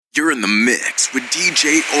You're in the mix with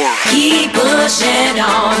DJ Aura. Keep pushing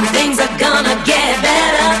on, things are gonna get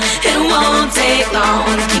better. It won't take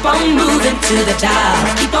long. Keep on moving to the top.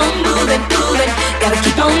 Keep on moving, moving. Gotta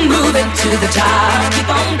keep on moving to the top. Keep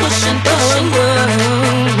on pushing, pushing.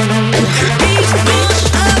 Keep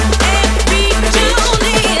push up and reach on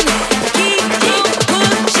in. Keep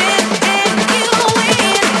pushing and you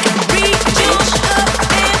win. Reach up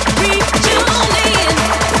and reach on in.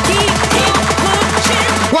 Keep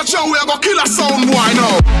pushing. Watch out, we're gonna kill a sound boy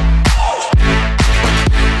now.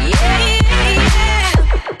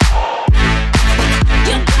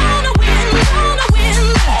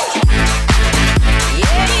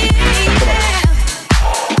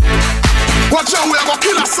 Watch out, we're gonna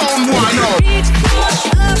kill a sound boy now. Reach, push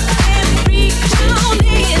up and reach on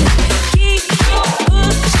in. Keep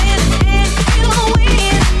pushing and you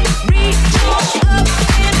win. Reach up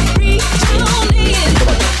and reach on in.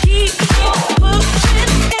 Keep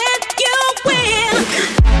pushing and you win.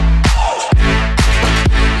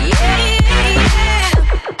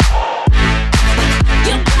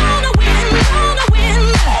 You're gonna win, gonna win.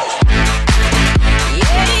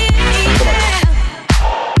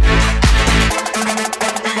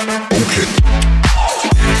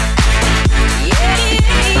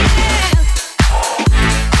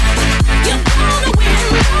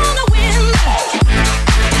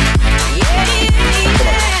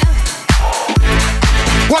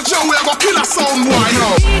 Watch out, we're gonna kill a sound boy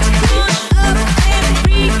now. Push up and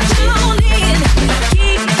reach on in.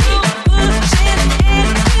 Keep pushing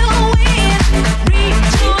and you win.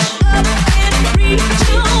 Reach up and reach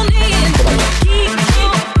on in.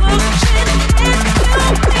 Keep pushing and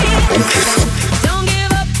you win. Don't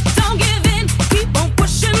give up, don't give in. Keep on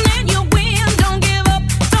pushing and you win. Don't give up,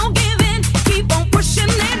 don't give in. Keep on pushing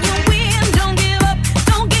and you win. Don't give up,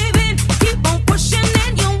 don't give in. Keep on pushing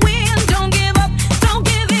and you win. Don't give up, don't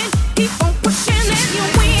give in. Keep on pushing and you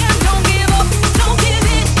win. Don't give up, don't give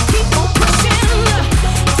in. Keep on pushing.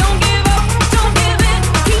 Don't give up, don't give in.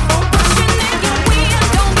 Keep on pushing and you win.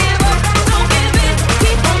 Don't give up, don't give in.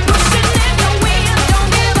 Keep on pushing and you win. Don't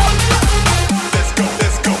give up. Let's go,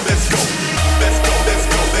 let's go, let's go. Let's go, let's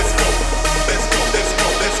go, let's go. Let's go, let's go,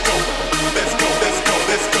 let's go. Let's go, let's go,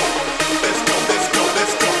 let's go. Let's go, let's go,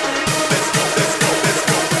 let's go. Let's go, let's go, let's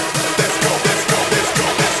go. Let's go, let's go, let's go,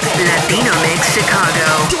 let's go. Latino Mix Chicago.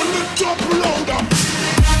 Turn the top louder.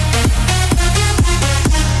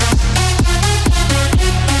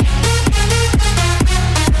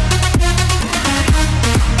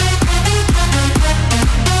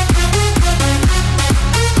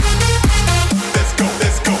 Let's go,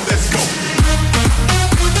 let's go, let's go.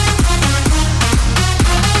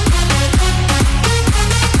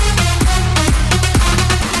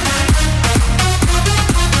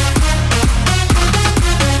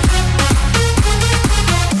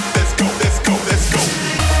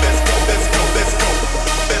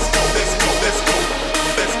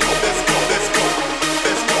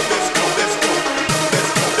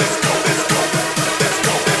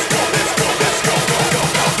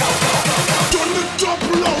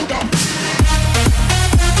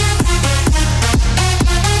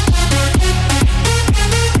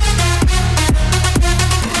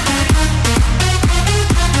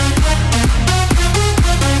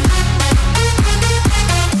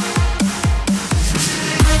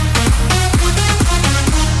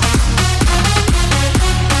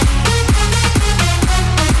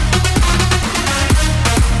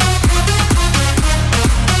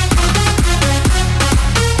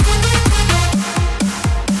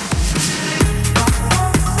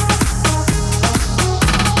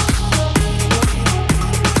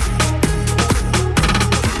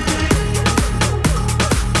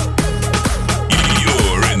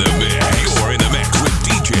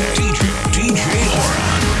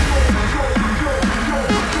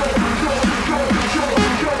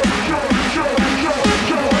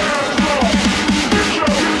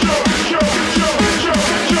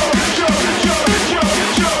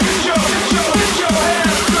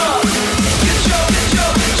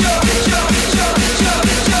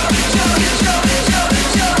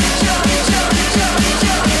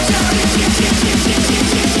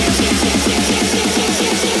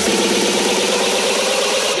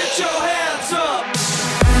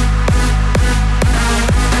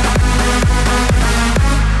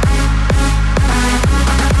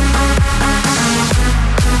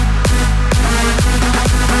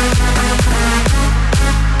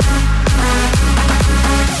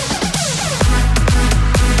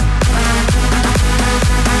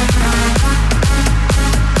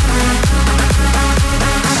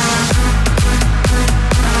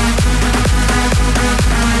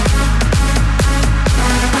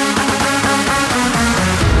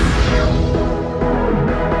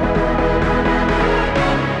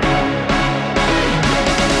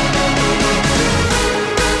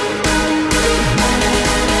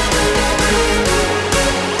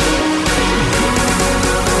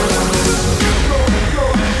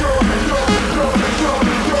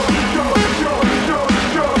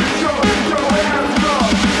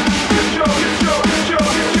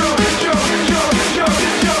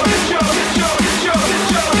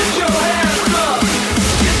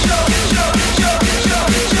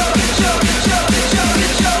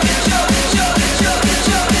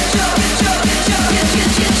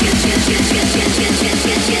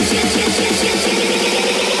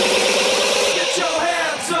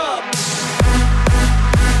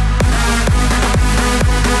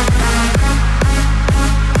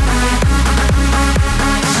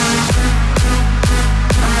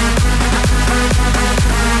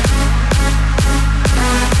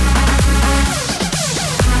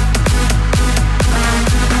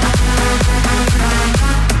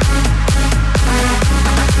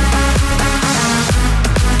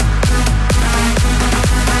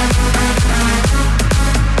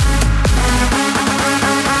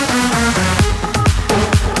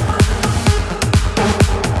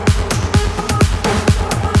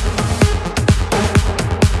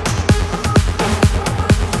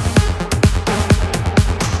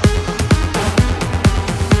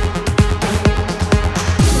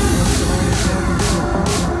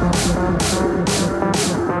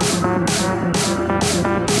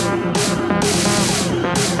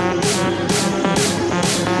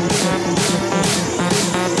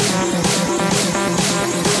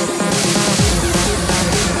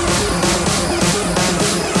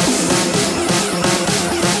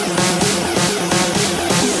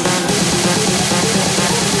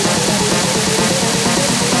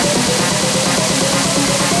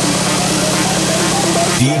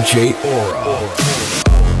 DJ Aura.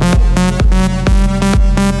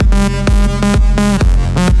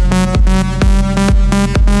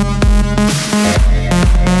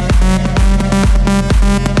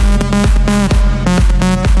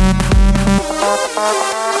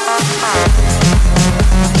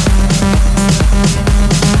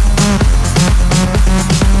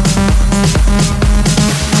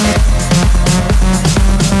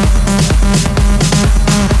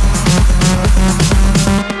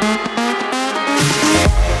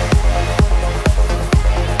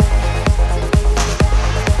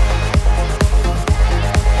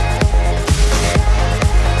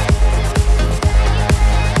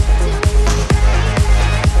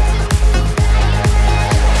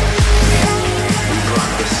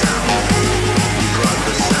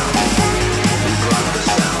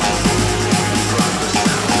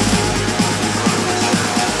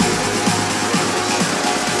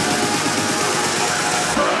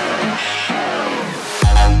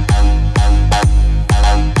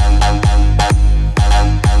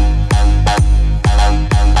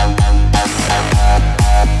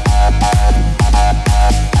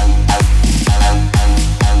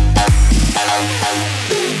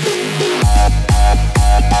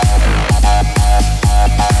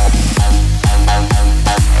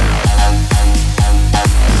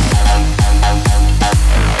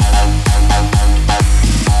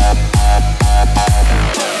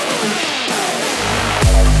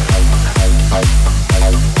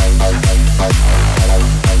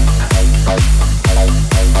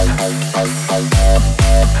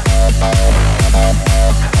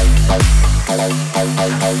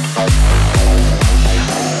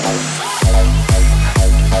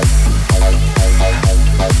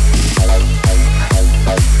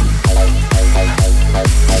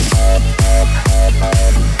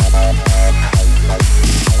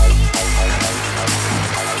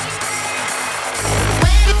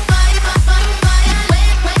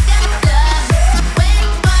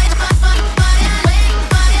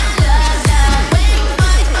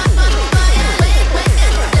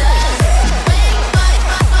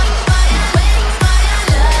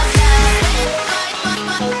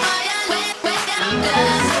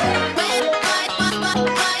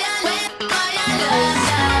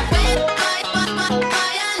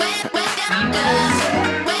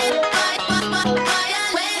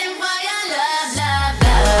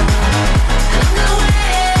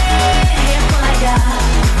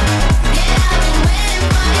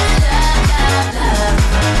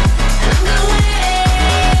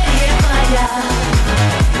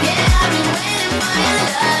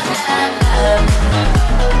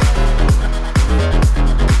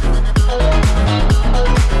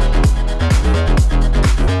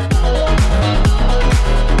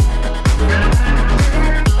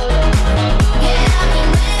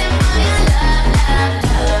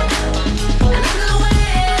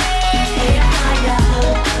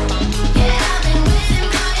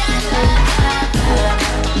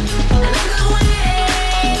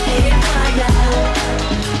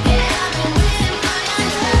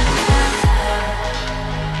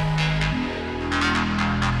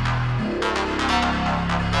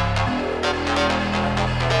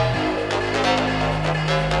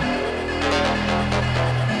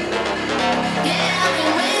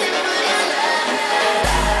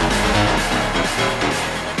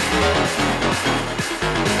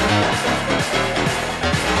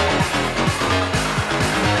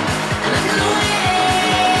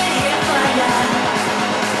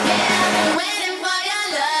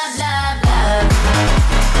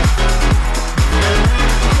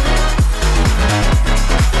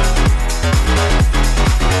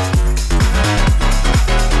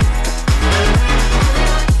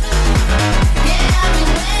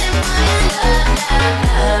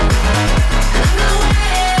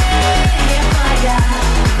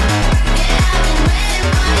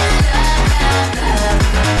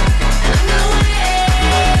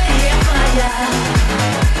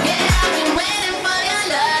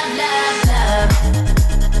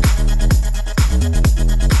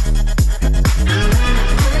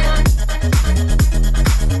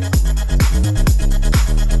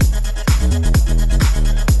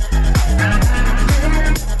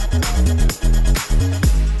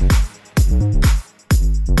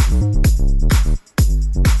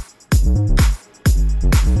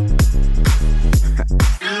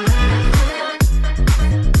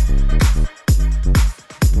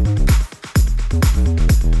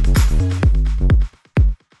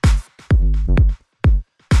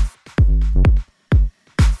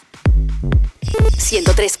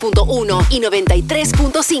 .1 y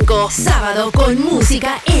 93.5. Sábado con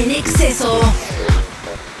música en exceso.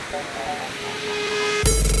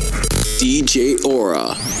 DJ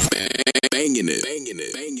Aura. Banging it. Banging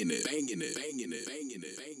it. Banging it. Banging it. Banging it. Banging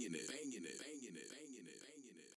it. Banging it.